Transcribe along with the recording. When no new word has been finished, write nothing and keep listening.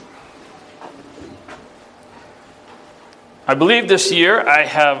I believe this year I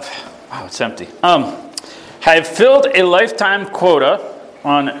have, it's empty. Have filled a lifetime quota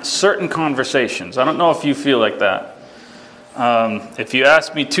on certain conversations. I don't know if you feel like that. If you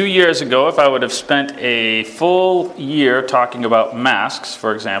asked me 2 years ago if I would have spent a full year talking about masks,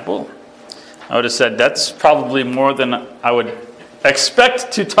 for example, I would have said that's probably more than I would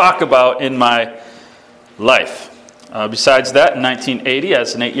expect to talk about in my life. Besides that, in 1980,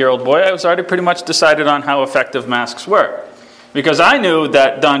 as an 8-year-old boy, I was already pretty much decided on how effective masks were. Because I knew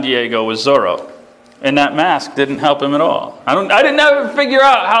that Don Diego was Zorro. And that mask didn't help him at all. I didn't ever figure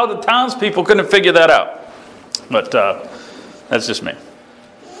out how the townspeople couldn't figure that out. But that's just me.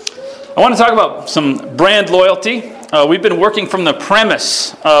 I want to talk about some brand loyalty. We've been working from the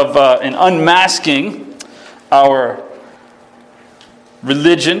premise of in unmasking our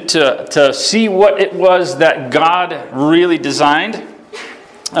religion to see what it was that God really designed.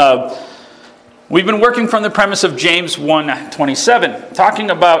 We've been working from the premise of James 1:27, talking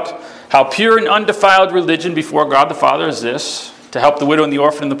about how pure and undefiled religion before God the Father is this: to help the widow and the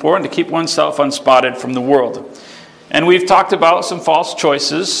orphan and the poor, and to keep oneself unspotted from the world. And we've talked about some false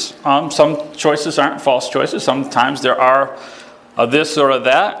choices. Some choices aren't false choices. Sometimes there are this or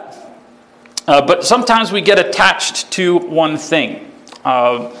that. But sometimes we get attached to one thing.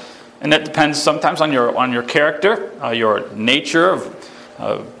 And that depends sometimes on your character, your nature.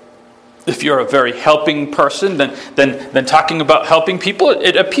 If you're a very helping person, then talking about helping people,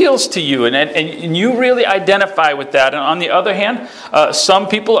 it appeals to you, and you really identify with that. And on the other hand, some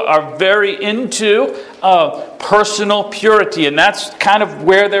people are very into personal purity, and that's kind of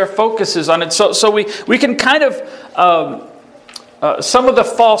where their focus is on it. So we can kind of some of the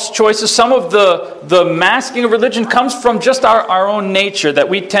false choices, some of the masking of religion comes from just our own nature, that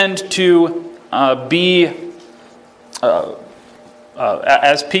we tend to be.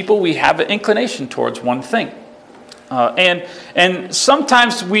 As people, we have an inclination towards one thing. And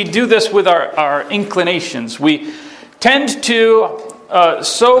sometimes we do this with our inclinations. We tend to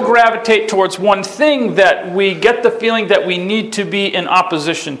so gravitate towards one thing that we get the feeling that we need to be in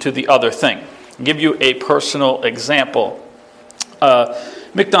opposition to the other thing. I'll give you a personal example.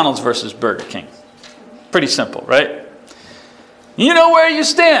 McDonald's versus Burger King. Pretty simple, right? You know where you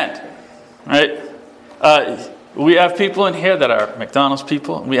stand, right? We have people in here that are McDonald's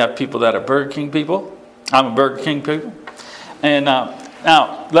people. We have people that are Burger King people. I'm a Burger King people. And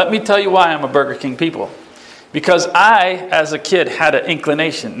now, let me tell you why I'm a Burger King people. Because I, as a kid, had an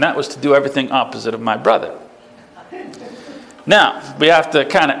inclination, and that was to do everything opposite of my brother. Now, we have to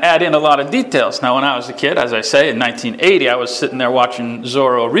kind of add in a lot of details. Now, when I was a kid, as I say, in 1980, I was sitting there watching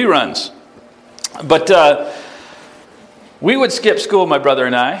Zorro reruns. But we would skip school, my brother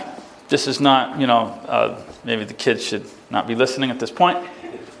and I. This is not, maybe the kids should not be listening at this point.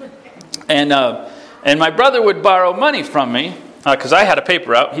 And my brother would borrow money from me, because I had a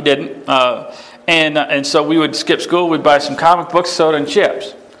paper route. He didn't. And so we would skip school. We'd buy some comic books, soda, and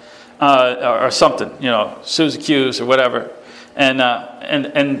chips. Or something, Suzy Q's or whatever.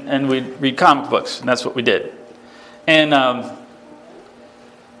 And we'd read comic books, and that's what we did. And,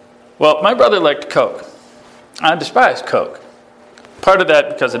 my brother liked Coke. I despised Coke. Part of that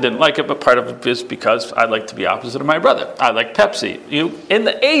because I didn't like it, but part of it is because I like to be opposite of my brother. I like Pepsi. In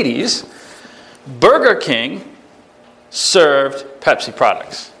the 80s, Burger King served Pepsi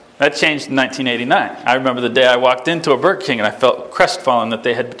products. That changed in 1989. I remember the day I walked into a Burger King and I felt crestfallen that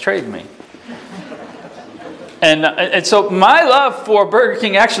they had betrayed me. And so my love for Burger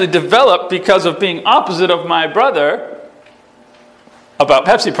King actually developed because of being opposite of my brother about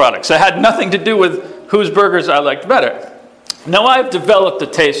Pepsi products. It had nothing to do with whose burgers I liked better. Now I've developed a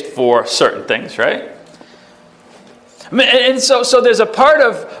taste for certain things, right? And so there's a part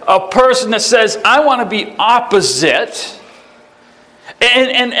of a person that says, I want to be opposite,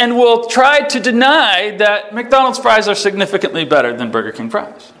 and will try to deny that McDonald's fries are significantly better than Burger King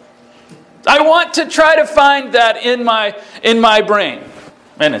fries. I want to try to find that in my brain.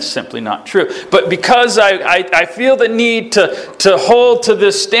 And it's simply not true. But because I feel the need to hold to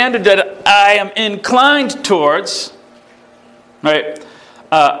this standard that I am inclined towards, right?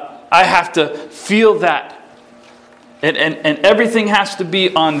 I have to feel that. And everything has to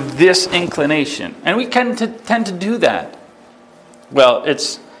be on this inclination. And we tend to do that. Well,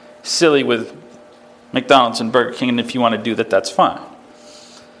 it's silly with McDonald's and Burger King, and if you want to do that, that's fine.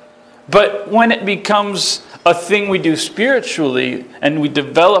 But when it becomes a thing we do spiritually, and we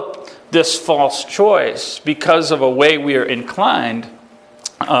develop this false choice because of a way we are inclined,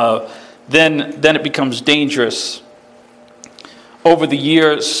 then it becomes dangerous. Over the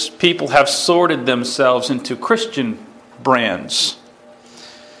years, people have sorted themselves into Christian brands.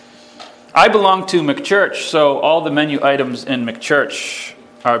 I belong to McChurch, so all the menu items in McChurch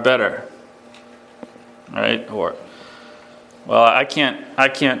are better. Right? Or, well, I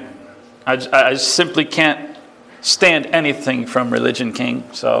simply can't stand anything from Religion King,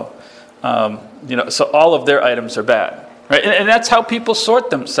 so, so all of their items are bad. Right? And that's how people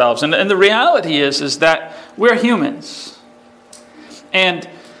sort themselves. And the reality is that we're humans. And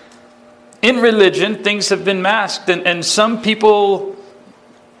in religion, things have been masked. And some people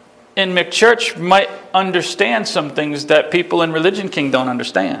in McChurch might understand some things that people in Religion King don't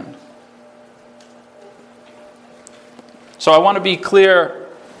understand. So I want to be clear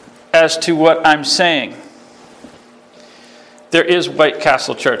as to what I'm saying. There is White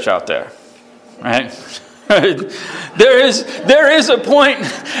Castle Church out there, right? There is a point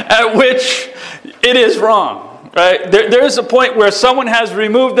at which it is wrong, right? There is a point where someone has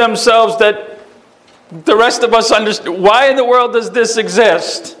removed themselves that the rest of us understand. Why in the world does this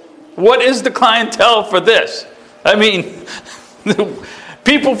exist? What is the clientele for this? I mean,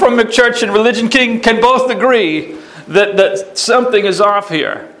 people from McChurch and Religion King can both agree that something is off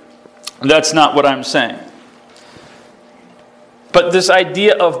here. That's not what I'm saying. But this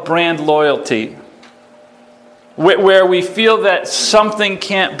idea of brand loyalty, where we feel that something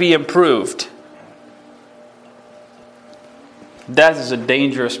can't be improved, that is a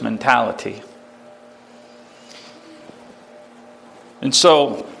dangerous mentality. And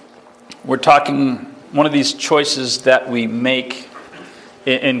so, we're talking, one of these choices that we make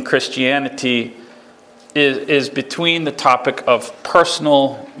in Christianity is between the topic of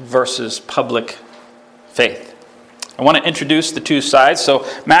personal versus public faith. I want to introduce the two sides. So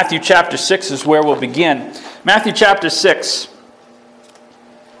Matthew chapter 6 is where we'll begin. Matthew chapter 6.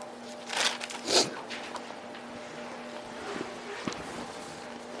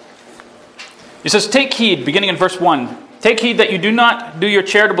 He says, "Take heed," beginning in verse 1. "Take heed that you do not do your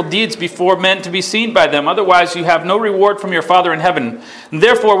charitable deeds before men to be seen by them. Otherwise you have no reward from your Father in heaven. And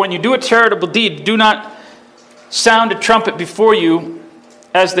therefore, when you do a charitable deed, do not sound a trumpet before you,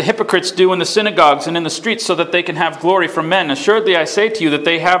 as the hypocrites do in the synagogues and in the streets, so that they can have glory from men. Assuredly, I say to you that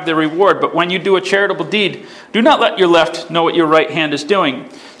they have their reward. But when you do a charitable deed, do not let your left know what your right hand is doing,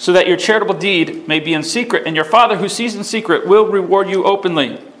 so that your charitable deed may be in secret, and your Father who sees in secret will reward you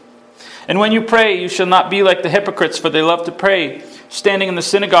openly. And when you pray, you shall not be like the hypocrites, for they love to pray, standing in the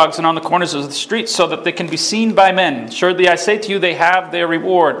synagogues and on the corners of the streets, so that they can be seen by men. Assuredly, I say to you, they have their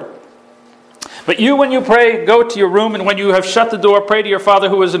reward. But you, when you pray, go to your room, and when you have shut the door, pray to your Father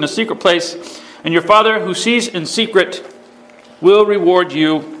who is in a secret place, and your Father who sees in secret will reward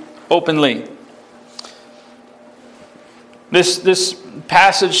you openly." This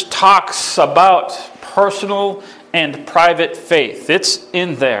passage talks about personal and private faith. It's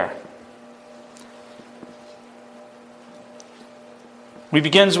in there. He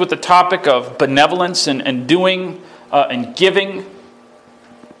begins with the topic of benevolence and doing and giving.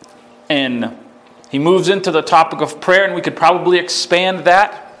 And he moves into the topic of prayer, and we could probably expand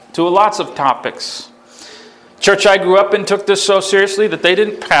that to lots of topics. Church I grew up in took this so seriously that they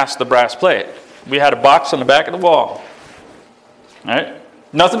didn't pass the brass plate. We had a box on the back of the wall. All right?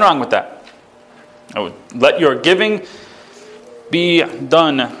 Nothing wrong with that. I would let your giving be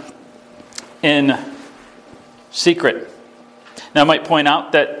done in secret. Now, I might point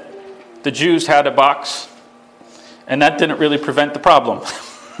out that the Jews had a box, and that didn't really prevent the problem.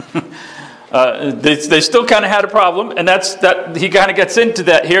 They still kind of had a problem, and that he kind of gets into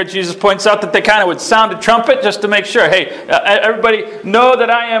that here. Jesus points out that they kind of would sound a trumpet just to make sure. Hey, everybody know that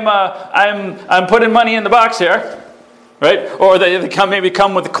I'm putting money in the box here, right? Or they maybe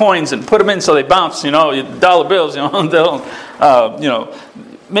come with the coins and put them in so they bounce. Dollar bills. They'll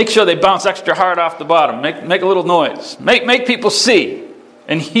make sure they bounce extra hard off the bottom. Make a little noise. Make people see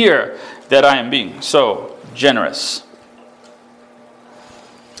and hear that I am being so generous.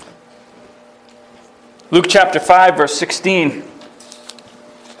 Luke chapter 5, verse 16.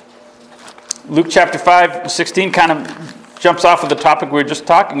 Luke chapter 5, 16 kind of jumps off of the topic we were just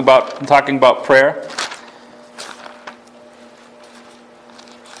talking about prayer.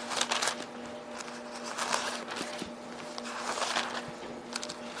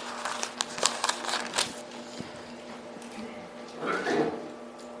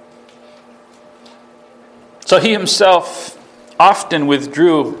 So he himself often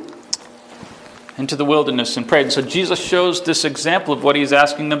withdrew into the wilderness and prayed. And so Jesus shows this example of what he's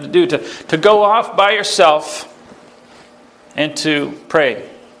asking them to do, to go off by yourself and to pray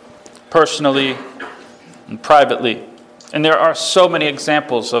personally and privately. And there are so many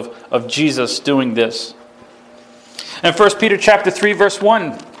examples of Jesus doing this. And 1 Peter chapter 3, verse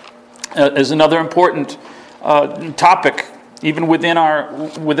 1 is another important topic. even within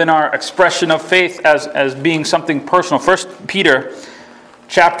our expression of faith as being something personal. 1 Peter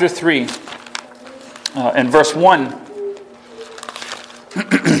chapter 3 and verse 1.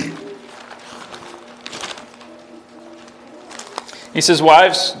 He says,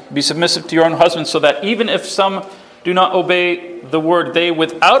 "Wives, be submissive to your own husbands, so that even if some do not obey the word, they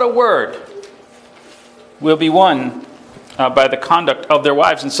without a word will be won by the conduct of their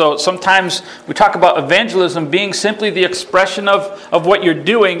wives." And so sometimes we talk about evangelism being simply the expression of what you're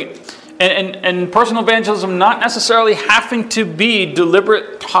doing, and personal evangelism not necessarily having to be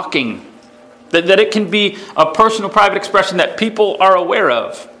deliberate talking. That it can be a personal, private expression that people are aware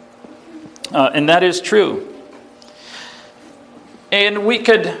of. And that is true. And we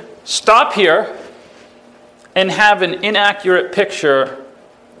could stop here and have an inaccurate picture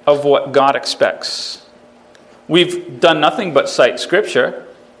of what God expects. We've done nothing but cite Scripture.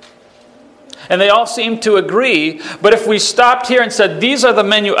 And they all seem to agree. But if we stopped here and said, these are the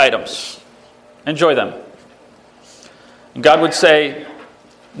menu items, enjoy them, God would say,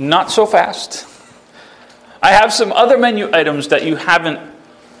 not so fast. I have some other menu items that you haven't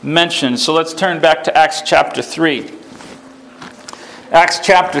mentioned. So let's turn back to Acts chapter 3. Acts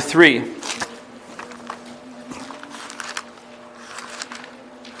chapter 3.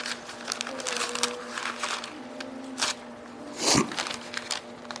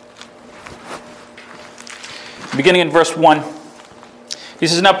 Beginning in verse 1. He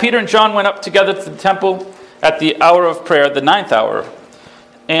says, "Now Peter and John went up together to the temple at the hour of prayer, the 9th hour.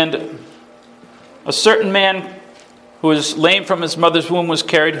 And a certain man who was lame from his mother's womb was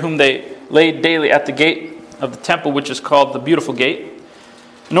carried, whom they laid daily at the gate of the temple, which is called the Beautiful Gate,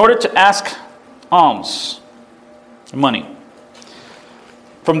 in order to ask alms, money,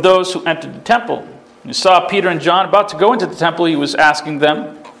 from those who entered the temple. When he saw Peter and John about to go into the temple, he was asking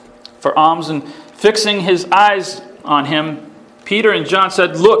them for alms, and fixing his eyes on him, Peter and John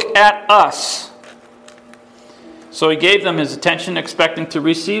said, 'Look at us.' So he gave them his attention, expecting to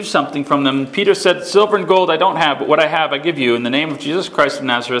receive something from them. Peter said, 'Silver and gold I don't have, but what I have I give you. In the name of Jesus Christ of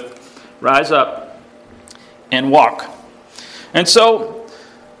Nazareth, rise up and walk.'" And so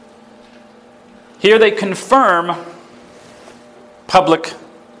here they confirm public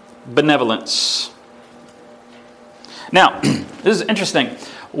benevolence. Now, this is interesting.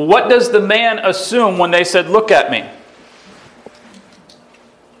 What does the man assume when they said, "Look at me"?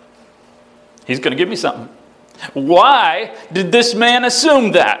 He's going to give me something. Why did this man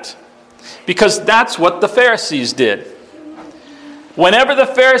assume that? Because that's what the Pharisees did. Whenever the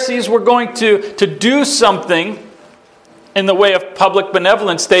Pharisees were going to do something in the way of public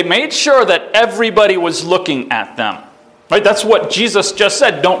benevolence, they made sure that everybody was looking at them. Right? That's what Jesus just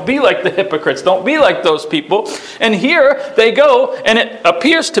said. Don't be like the hypocrites. Don't be like those people. And here they go, and it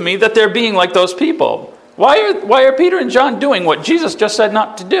appears to me that they're being like those people. Why are Peter and John doing what Jesus just said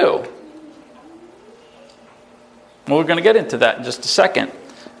not to do? Well, we're going to get into that in just a second.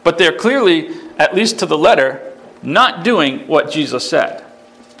 But they're clearly, at least to the letter, not doing what Jesus said.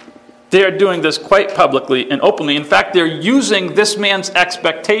 They are doing this quite publicly and openly. In fact, they're using this man's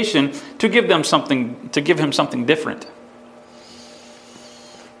expectation to give him something different.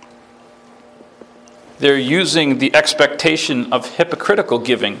 They're using the expectation of hypocritical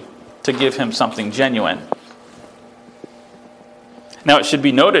giving to give him something genuine. Now, it should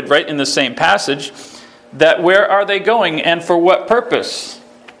be noted right in the same passage that where are they going and for what purpose?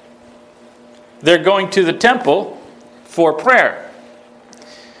 They're going to the temple for prayer.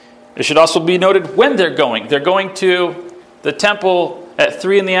 It should also be noted when they're going. They're going to the temple at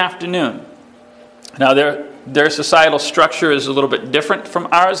 3 p.m. Now, their societal structure is a little bit different from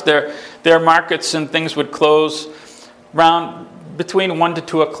ours. Their markets and things would close around between 1 to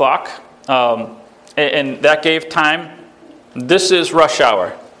 2 o'clock. And that gave time. This is rush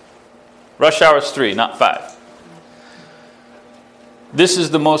hour. Rush hour is 3, not 5. This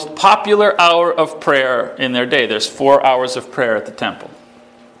is the most popular hour of prayer in their day. There's 4 hours of prayer at the temple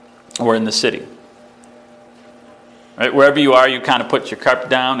or in the city. Right? Wherever you are, you kind of put your cup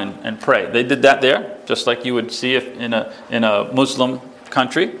down and pray. They did that there, just like you would see if in a Muslim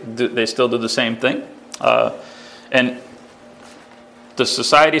country. They still do the same thing. And the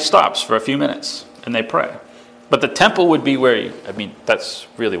society stops for a few minutes and they pray. But the temple would be that's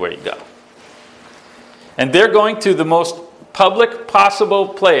really where you go. And they're going to the most public possible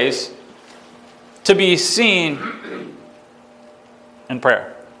place to be seen in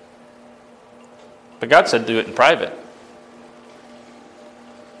prayer. But God said do it in private.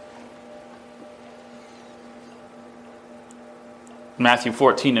 Matthew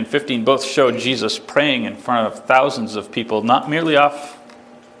 14 and 15 both show Jesus praying in front of thousands of people, not merely off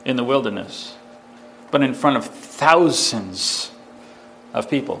in the wilderness, but in front of thousands of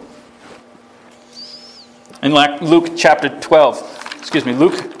people. In Luke chapter 12,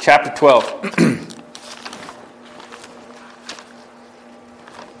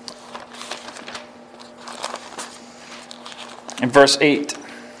 in verse 8.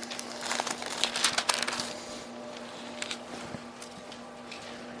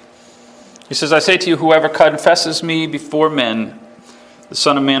 He says, I say to you, whoever confesses me before men, the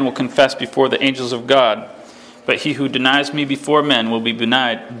Son of Man will confess before the angels of God. But he who denies me before men will be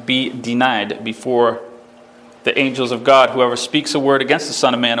denied before the angels of God. Whoever speaks a word against the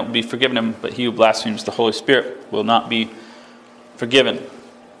Son of Man, it will be forgiven him. But he who blasphemes the Holy Spirit will not be forgiven.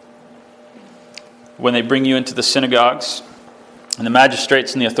 When they bring you into the synagogues, and the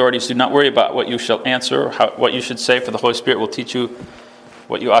magistrates and the authorities, do not worry about what you shall answer or what you should say, for the Holy Spirit will teach you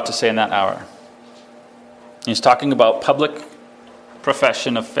what you ought to say in that hour. He's talking about public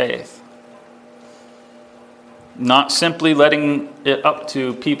profession of faith. Not simply letting it up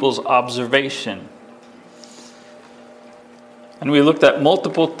to people's observation. And we looked at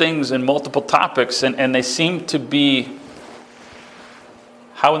multiple things and multiple topics, and they seem to be,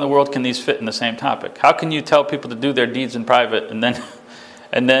 how in the world can these fit in the same topic? How can you tell people to do their deeds in private and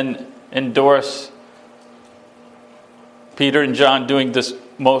then endorse Peter and John doing this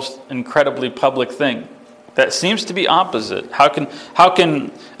most incredibly public thing? That seems to be opposite. How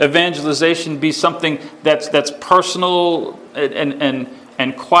can evangelization be something that's personal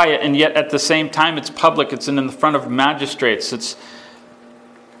and quiet, and yet at the same time it's public, it's in the front of magistrates? It's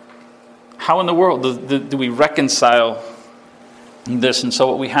how in the world do we reconcile this? And so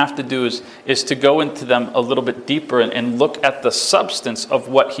what we have to do is to go into them a little bit deeper and look at the substance of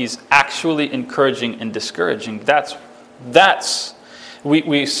what he's actually encouraging and discouraging. That's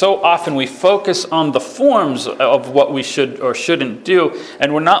we so often we focus on the forms of what we should or shouldn't do,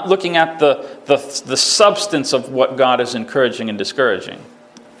 and we're not looking at the substance of what God is encouraging and discouraging.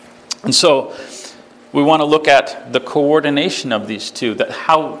 And so we want to look at the coordination of these two, that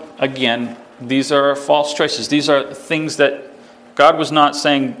how, again, these are false choices. These are things that God was not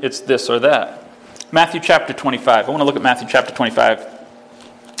saying it's this or that. Matthew chapter 25. I want to look at Matthew chapter 25.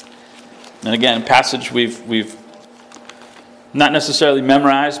 And again, passage we've not necessarily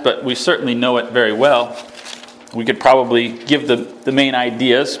memorized, but we certainly know it very well. We could probably give the main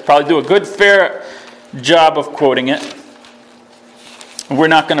ideas, probably do a good, fair job of quoting it. We're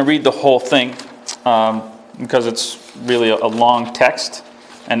not going to read the whole thing because it's really a long text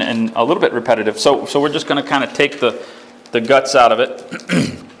and a little bit repetitive. So we're just going to kind of take the guts out of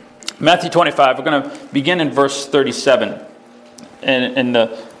it. Matthew 25, we're going to begin in verse 37. And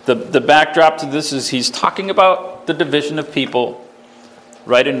the backdrop to this is he's talking about the division of people,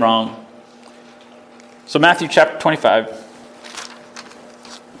 right and wrong. So Matthew chapter 25,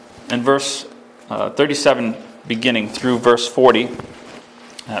 and verse 37, beginning through verse 40,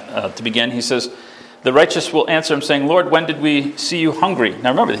 to begin, he says, the righteous will answer him, saying, Lord, when did we see you hungry?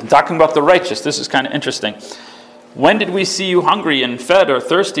 Now remember, he's talking about the righteous. This is kind of interesting. When did we see you hungry and fed, or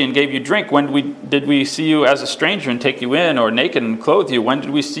thirsty and gave you drink? When did we see you as a stranger and take you in, or naked and clothe you? When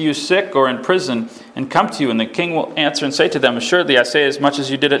did we see you sick or in prison and come to you? And the king will answer and say to them, assuredly I say, as much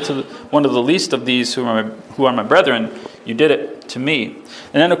as you did it to one of the least of these who are my brethren, you did it to me.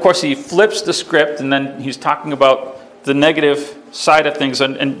 And then of course he flips the script, and then he's talking about the negative side of things.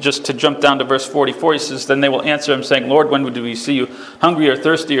 And just to jump down to verse 44, he says, then they will answer him, saying, Lord, when did we see you hungry or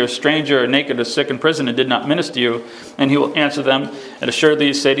thirsty or stranger or naked or sick in prison and did not minister you? And he will answer them, and assuredly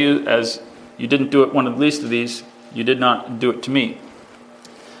I say to you, as you didn't do it one of the least of these, you did not do it to me.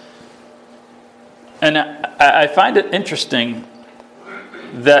 And I find it interesting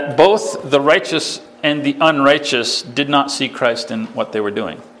that both the righteous and the unrighteous did not see Christ in what they were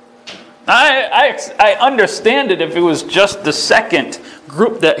doing. I understand it if it was just the second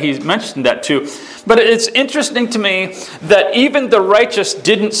group that he mentioned that to. But it's interesting to me that even the righteous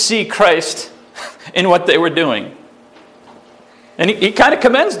didn't see Christ in what they were doing. And he kind of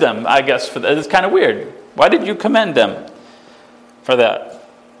commends them, I guess, for that. It's kind of weird. Why did you commend them for that?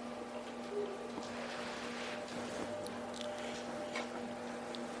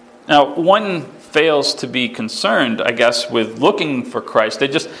 Now, one fails to be concerned, I guess, with looking for Christ.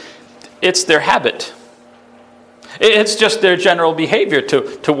 It's their habit. It's just their general behavior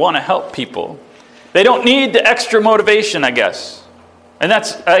to want to help people. They don't need the extra motivation, I guess. And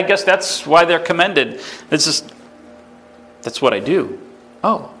I guess that's why they're commended. That's what I do.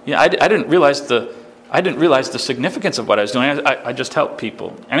 Oh, yeah, I didn't realize the significance of what I was doing. I just help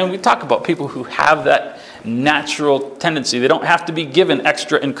people. And we talk about people who have that natural tendency. They don't have to be given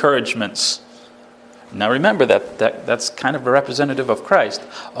extra encouragements. Now remember that's kind of a representative of Christ.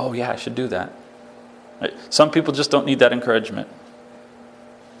 Oh yeah, I should do that. Some people just don't need that encouragement.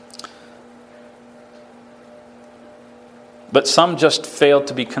 But some just fail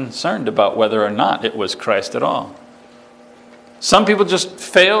to be concerned about whether or not it was Christ at all. Some people just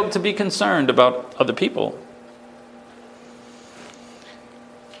failed to be concerned about other people.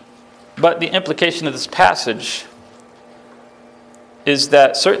 But the implication of this passage is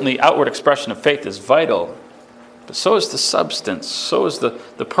that certainly outward expression of faith is vital, but so is the substance, so is the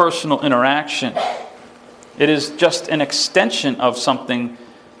personal interaction. It is just an extension of something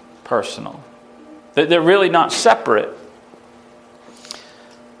personal. They're really not separate.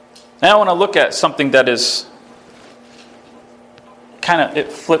 Now I want to look at something that is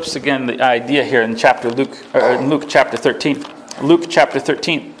it flips again the idea here in Luke chapter 13. Luke chapter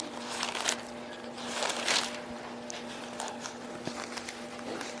 13.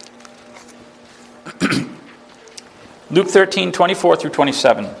 Luke 13, 24 through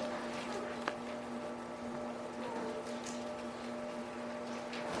 27.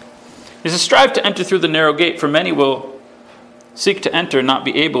 He says, "Strive to enter through the narrow gate, for many will seek to enter and not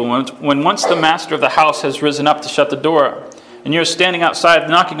be able. When once the master of the house has risen up to shut the door, and you're standing outside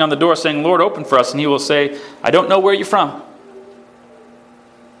knocking on the door saying, 'Lord, open for us,' and he will say, 'I don't know where you're from.'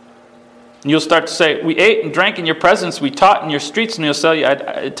 And you'll start to say, 'We ate and drank in your presence, we taught in your streets,' and he'll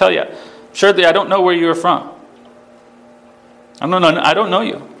I tell you, 'Surely I don't know where you are from. I don't know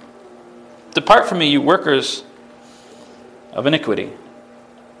you. Depart from me, you workers of iniquity.'"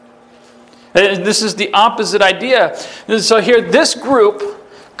 And this is the opposite idea. So here, this group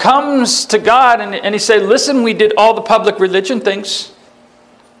comes to God and he says, "Listen, we did all the public religion things.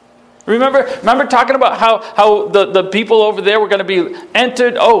 Remember talking about how the people over there were going to be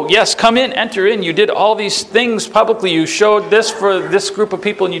entered? Oh, yes, come in, enter in. You did all these things publicly. You showed this for this group of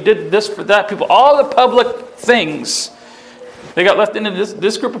people, and you did this for that people. All the public things." They got left into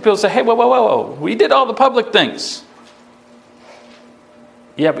this group of people say, "Hey, whoa. We did all the public things."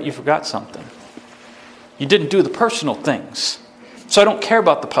 Yeah, but you forgot something. You didn't do the personal things. So I don't care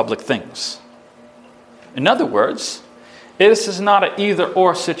about the public things. In other words, this is not an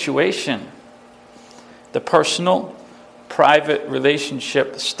either-or situation. The personal, private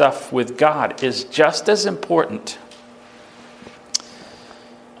relationship stuff with God is just as important.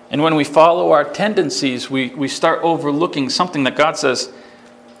 And when we follow our tendencies, we start overlooking something that God says,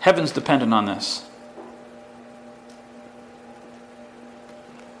 heaven's dependent on this.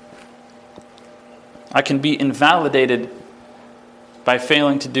 I can be invalidated by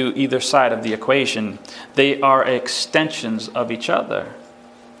failing to do either side of the equation. They are extensions of each other.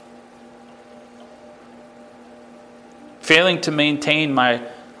 Failing to maintain my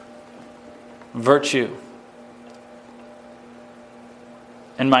virtue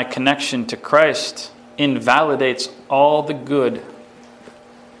and my connection to Christ invalidates all the good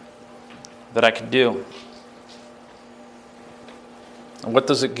that I could do. And what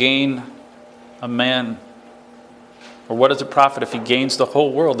does it gain a man, or what does it profit if he gains the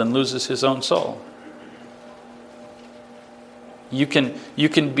whole world and loses his own soul? You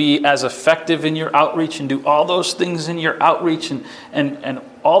can be as effective in your outreach and do all those things in your outreach and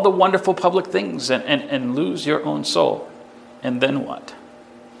all the wonderful public things and lose your own soul. And then what?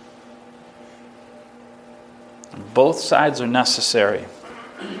 Both sides are necessary.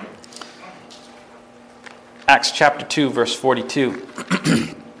 Acts chapter 2, verse 42.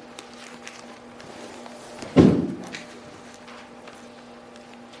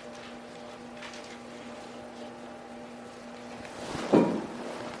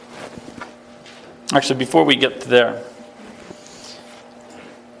 Actually, before we get there,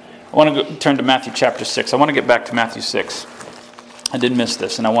 I want to turn to Matthew chapter 6. I want to get back to Matthew 6. I did miss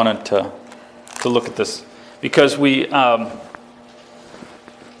this, and I wanted to look at this because we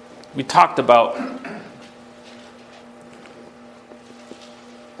talked about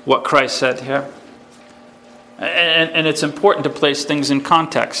what Christ said here. And it's important to place things in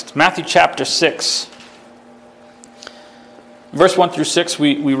context. Matthew chapter 6, verse 1 through 6,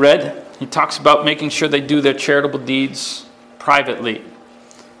 we read. He talks about making sure they do their charitable deeds privately.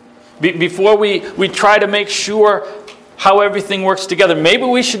 Before we try to make sure how everything works together, maybe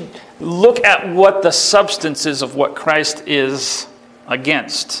we should look at what the substance is of what Christ is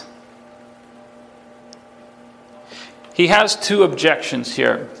against. He has two objections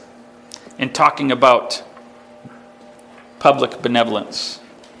here in talking about public benevolence.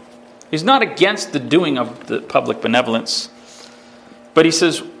 He's not against the doing of the public benevolence, but he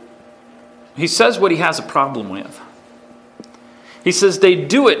says what he has a problem with. He says they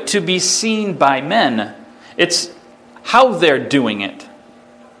do it to be seen by men. It's how they're doing it,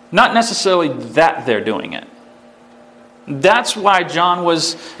 not necessarily that they're doing it. That's why John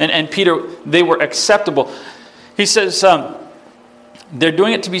and Peter, they were acceptable. He says they're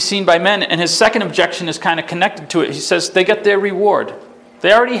doing it to be seen by men. And his second objection is kind of connected to it. He says they get their reward.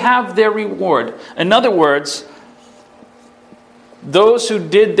 They already have their reward. In other words, those who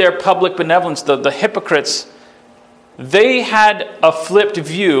did their public benevolence, the hypocrites, they had a flipped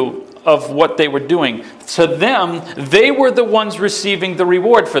view of what they were doing. To them, they were the ones receiving the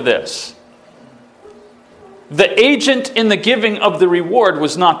reward for this. The agent in the giving of the reward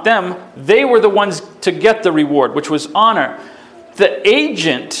was not them. They were the ones to get the reward, which was honor. The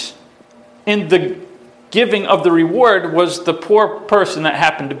agent in the giving of the reward was the poor person that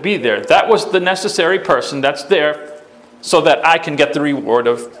happened to be there. That was the necessary person that's there so that I can get the reward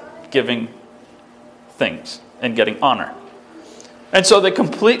of giving things and getting honor. And so they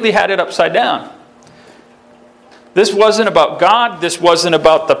completely had it upside down. This wasn't about God. This wasn't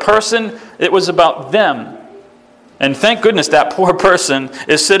about the person. It was about them. And thank goodness that poor person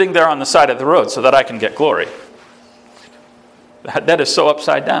is sitting there on the side of the road so that I can get glory. That is so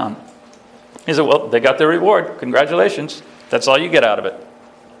upside down. He said, well, they got their reward. Congratulations. That's all you get out of it.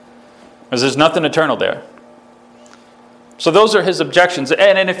 Because there's nothing eternal there. So those are his objections.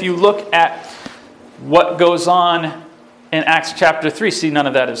 And if you look at what goes on in Acts chapter 3, see, none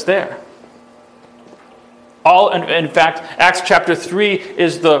of that is there. In fact, Acts chapter 3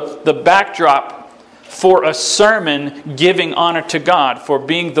 is the backdrop for a sermon giving honor to God for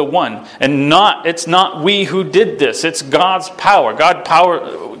being the one. And it's not we who did this. It's God's power. God's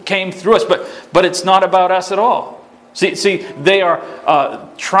power came through us, but it's not about us at all. See, they are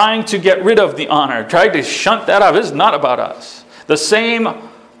trying to get rid of the honor, trying to shunt that off. This is not about us. The same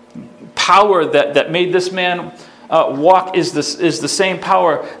power that made this man walk is the same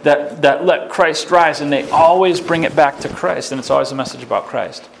power that let Christ rise, and they always bring it back to Christ, and it's always a message about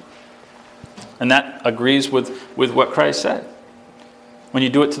Christ. And that agrees with what Christ said. When you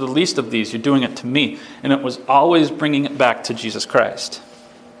do it to the least of these, you're doing it to me. And it was always bringing it back to Jesus Christ.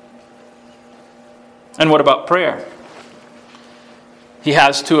 And what about prayer? He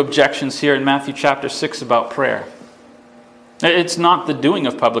has two objections here in Matthew chapter 6 about prayer. It's not the doing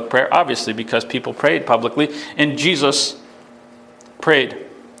of public prayer, obviously, because people prayed publicly, and Jesus prayed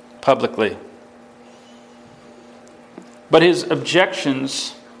publicly. But his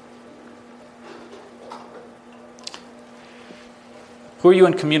objections... Who are you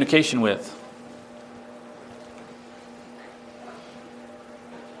in communication with?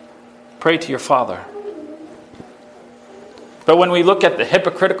 Pray to your Father. But when we look at the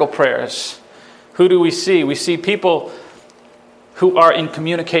hypocritical prayers, who do we see? We see people who are in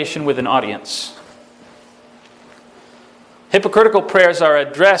communication with an audience. Hypocritical prayers are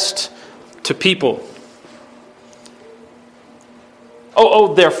addressed to people.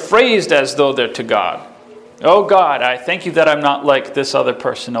 They're phrased as though they're to God. Oh God, I thank you that I'm not like this other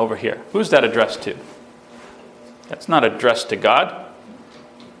person over here. Who's that addressed to? That's not addressed to God.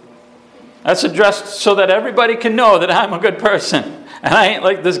 That's addressed so that everybody can know that I'm a good person and I ain't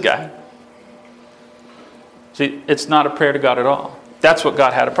like this guy. See, it's not a prayer to God at all. That's what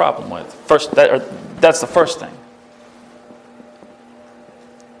God had a problem with. That's the first thing.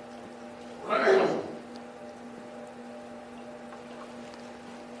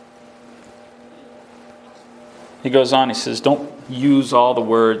 He goes on, he says, don't use all the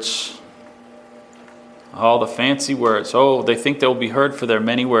words, all the fancy words. They think they'll be heard for their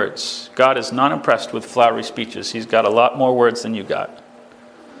many words. God is not impressed with flowery speeches. He's got a lot more words than you got.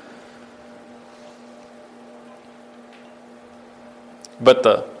 But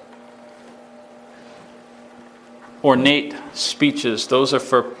the ornate speeches, those are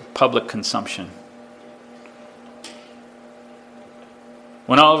for public consumption.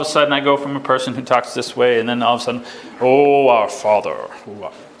 When all of a sudden I go from a person who talks this way, and then all of a sudden, our Father.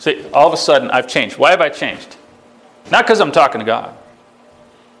 See, all of a sudden I've changed. Why have I changed? Not because I'm talking to God.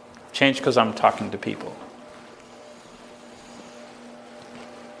 I've changed because I'm talking to people.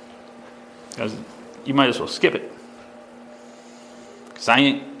 Because you might as well skip it. Because I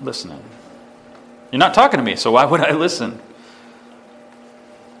ain't listening. You're not talking to me, so why would I listen?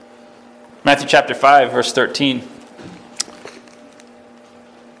 Matthew chapter 5, verse 13.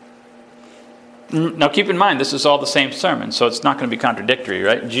 Now keep in mind, this is all the same sermon, so it's not going to be contradictory,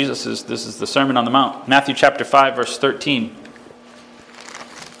 right? This is the Sermon on the Mount. Matthew chapter 5, verse 13.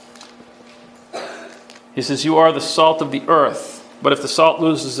 He says, you are the salt of the earth, but if the salt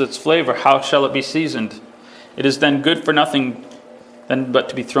loses its flavor, how shall it be seasoned? It is then good for nothing but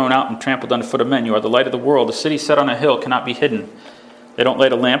to be thrown out and trampled underfoot of men. You are the light of the world. A city set on a hill cannot be hidden. They don't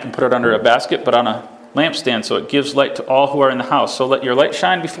light a lamp and put it under a basket, but on a lampstand, so it gives light to all who are in the house. So let your light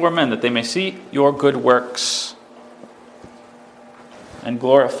shine before men, that they may see your good works and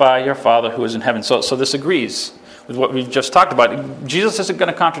glorify your Father who is in heaven. So this agrees with what we've just talked about. Jesus isn't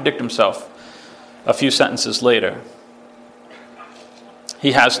going to contradict himself a few sentences later.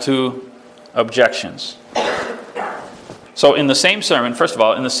 He has two objections. So in the same sermon, first of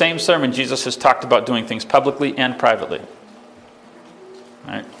all, in the same sermon, Jesus has talked about doing things publicly and privately.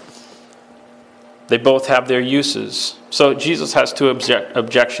 Right? They both have their uses. So Jesus has two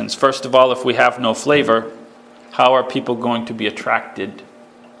objections. First of all, if we have no flavor, how are people going to be attracted?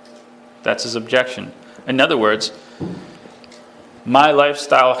 That's his objection. In other words, my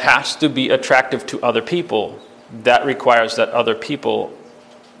lifestyle has to be attractive to other people. That requires that other people,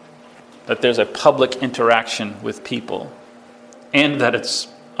 that there's a public interaction with people, and that it's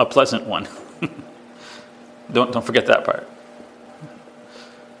a pleasant one. Don't forget that part.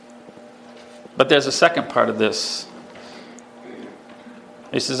 But there's a second part of this.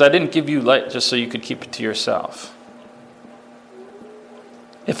 He says, I didn't give you light just so you could keep it to yourself.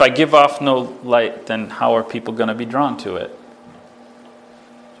 If I give off no light, then how are people going to be drawn to it?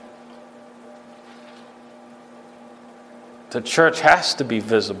 The church has to be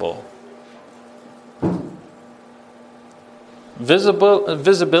visible.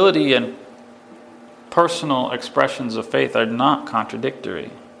 Visibility and personal expressions of faith are not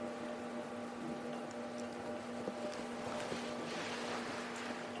contradictory.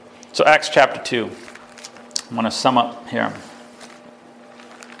 So Acts chapter 2. I want to sum up here.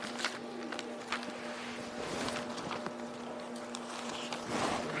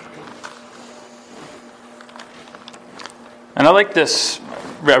 And I like this.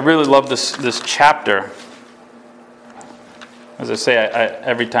 I really love this chapter. As I say,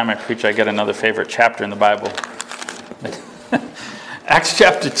 every time I preach, I get another favorite chapter in the Bible. Acts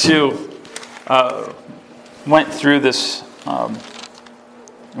chapter 2 went through this.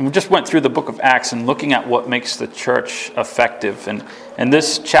 And we just went through the book of Acts and looking at what makes the church effective. And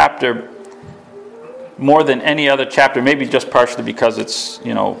this chapter, more than any other chapter, maybe just partially because it's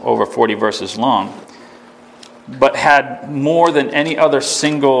over 40 verses long, but had more than any other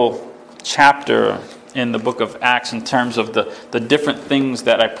single chapter in the book of Acts in terms of the different things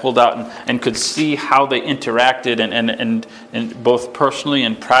that I pulled out and could see how they interacted and both personally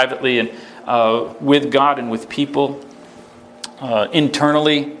and privately and with God and with people.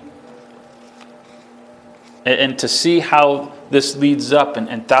 Internally, and to see how this leads up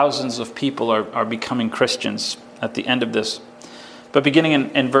and thousands of people are becoming Christians at the end of this. But beginning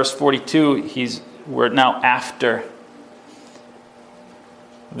in verse 42, we're now after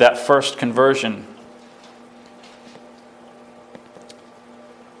that first conversion.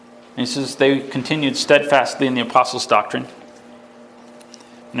 And he says, they continued steadfastly in the apostles' doctrine,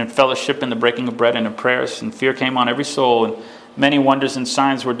 and in fellowship, in the breaking of bread, and in prayers, and fear came on every soul, and many wonders and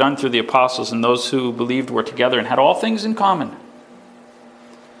signs were done through the apostles, and those who believed were together and had all things in common.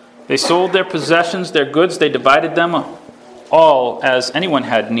 They sold their possessions, their goods, they divided them all as anyone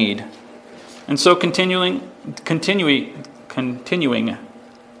had need. And so continuing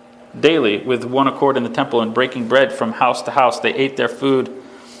daily with one accord in the temple and breaking bread from house to house, they ate their food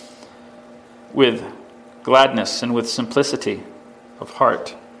with gladness and with simplicity of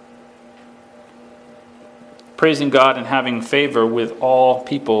heart, praising God and having favor with all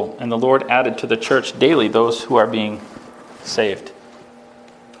people. And the Lord added to the church daily those who are being saved.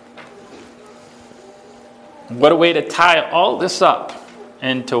 What a way to tie all this up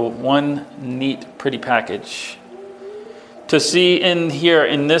into one neat, pretty package. To see in here,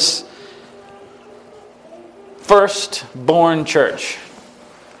 in this firstborn church,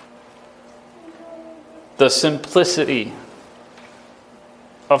 the simplicity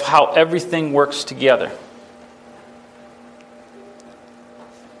of how everything works together.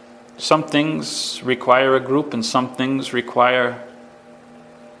 Some things require a group, and some things require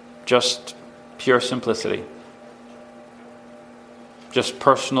just pure simplicity. Just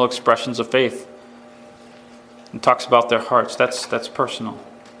personal expressions of faith. And talks about their hearts. That's personal.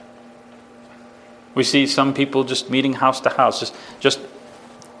 We see some people just meeting house to house, just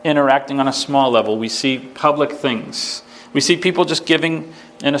interacting on a small level. We see public things. We see people just giving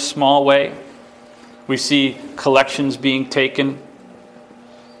in a small way. We see collections being taken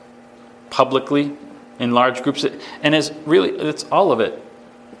publicly in large groups, and it's all of it.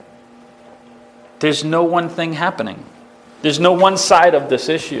 There's no one thing happening. There's no one side of this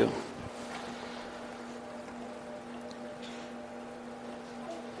issue.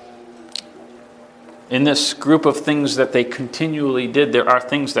 In this group of things that they continually did, there are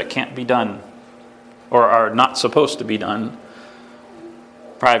things that can't be done or are not supposed to be done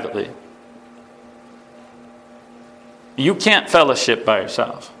privately. You can't fellowship by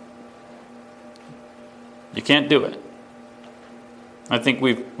yourself. You can't do it. I think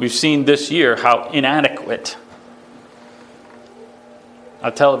we've seen this year how inadequate a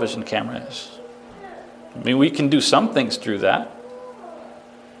television camera is. I mean, we can do some things through that.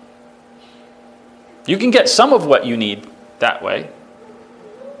 You can get some of what you need that way,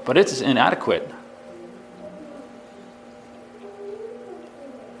 but it's inadequate.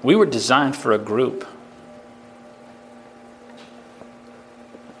 We were designed for a group,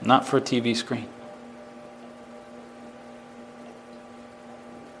 not for a TV screen.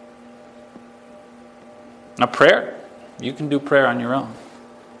 Now, prayer, you can do prayer on your own.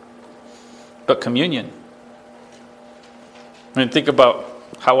 But communion, I mean, think about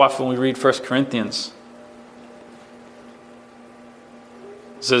how often we read 1 Corinthians.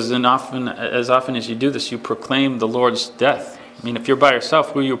 It says, as often as you do this, you proclaim the Lord's death. I mean, if you're by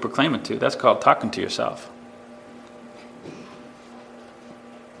yourself, who are you proclaiming to? That's called talking to yourself.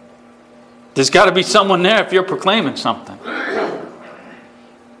 There's got to be someone there if you're proclaiming something.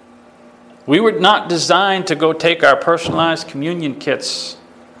 We were not designed to go take our personalized communion kits.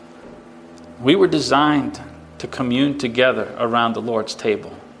 We were designed to commune together around the Lord's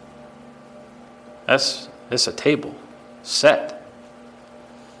table. It's a table set.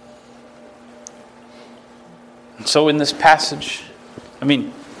 And so in this passage, I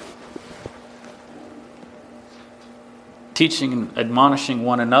mean, teaching and admonishing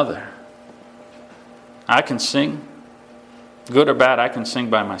one another. I can sing, good or bad, I can sing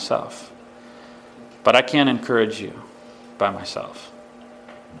by myself. But I can't encourage you by myself.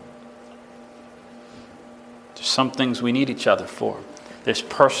 There's some things we need each other for. There's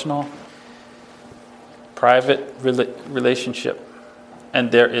personal, private relationship,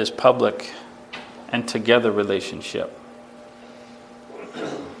 and there is public and together relationship.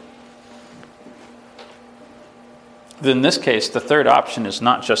 In this case, the third option is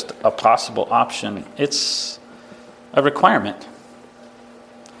not just a possible option, it's a requirement.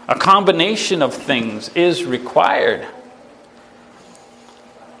 A combination of things is required.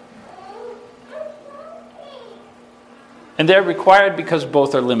 And they're required because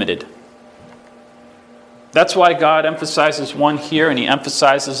both are limited. That's why God emphasizes one here and he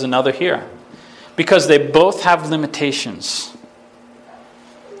emphasizes another here. Because they both have limitations.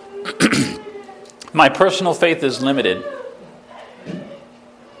 My personal faith is limited.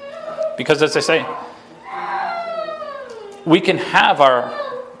 Because as I say, we can have our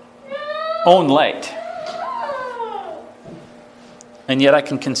own light, and yet I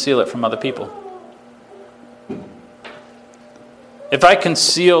can conceal it from other people. If I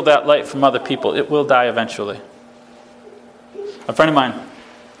conceal that light from other people, it will die eventually. A friend of mine,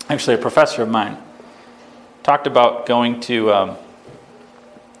 actually a professor of mine, talked about going to,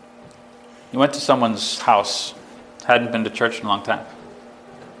 he went to someone's house, hadn't been to church in a long time.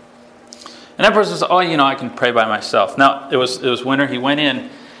 And that person said, I can pray by myself. Now, it was winter, he went in,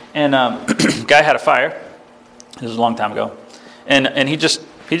 and guy had a fire. This was a long time ago. And he just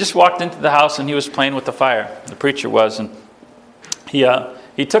walked into the house and he was playing with the fire. The preacher was, and he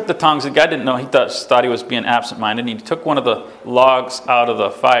took the tongs. The guy didn't know. He thought he was being absent-minded. And he took one of the logs out of the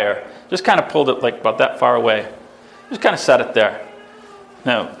fire, just kind of pulled it like about that far away. Just kind of set it there.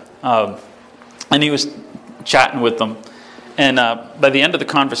 And he was chatting with them. And by the end of the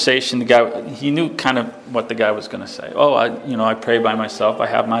conversation, the guy, he knew kind of what the guy was going to say. I pray by myself. I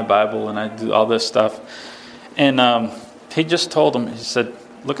have my Bible and I do all this stuff. And he just told him, he said,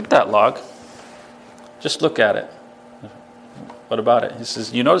 look at that log. Just look at it. What about it? He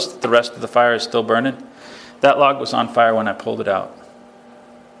says, you notice that the rest of the fire is still burning? That log was on fire when I pulled it out.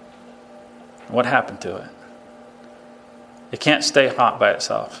 What happened to it? It can't stay hot by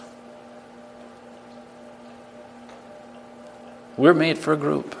itself. We're made for a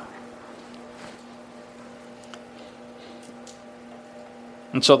group.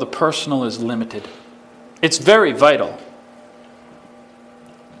 And so the personal is limited. It's very vital.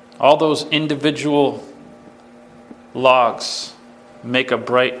 All those individual logs make a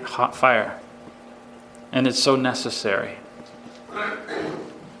bright, hot fire. And it's so necessary.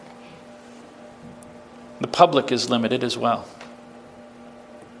 The public is limited as well.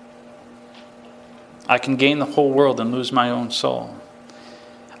 I can gain the whole world and lose my own soul.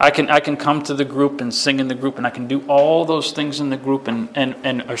 I can come to the group and sing in the group, and I can do all those things in the group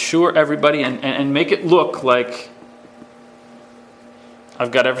and assure everybody and make it look like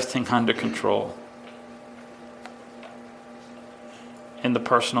I've got everything under control. And the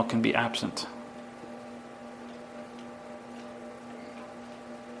personal can be absent.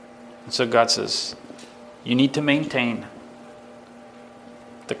 And so God says, you need to maintain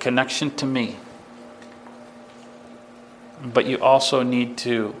the connection to me. But you also need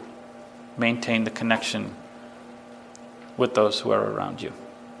to maintain the connection with those who are around you.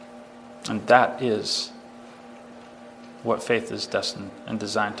 And that is what faith is destined and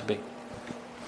designed to be.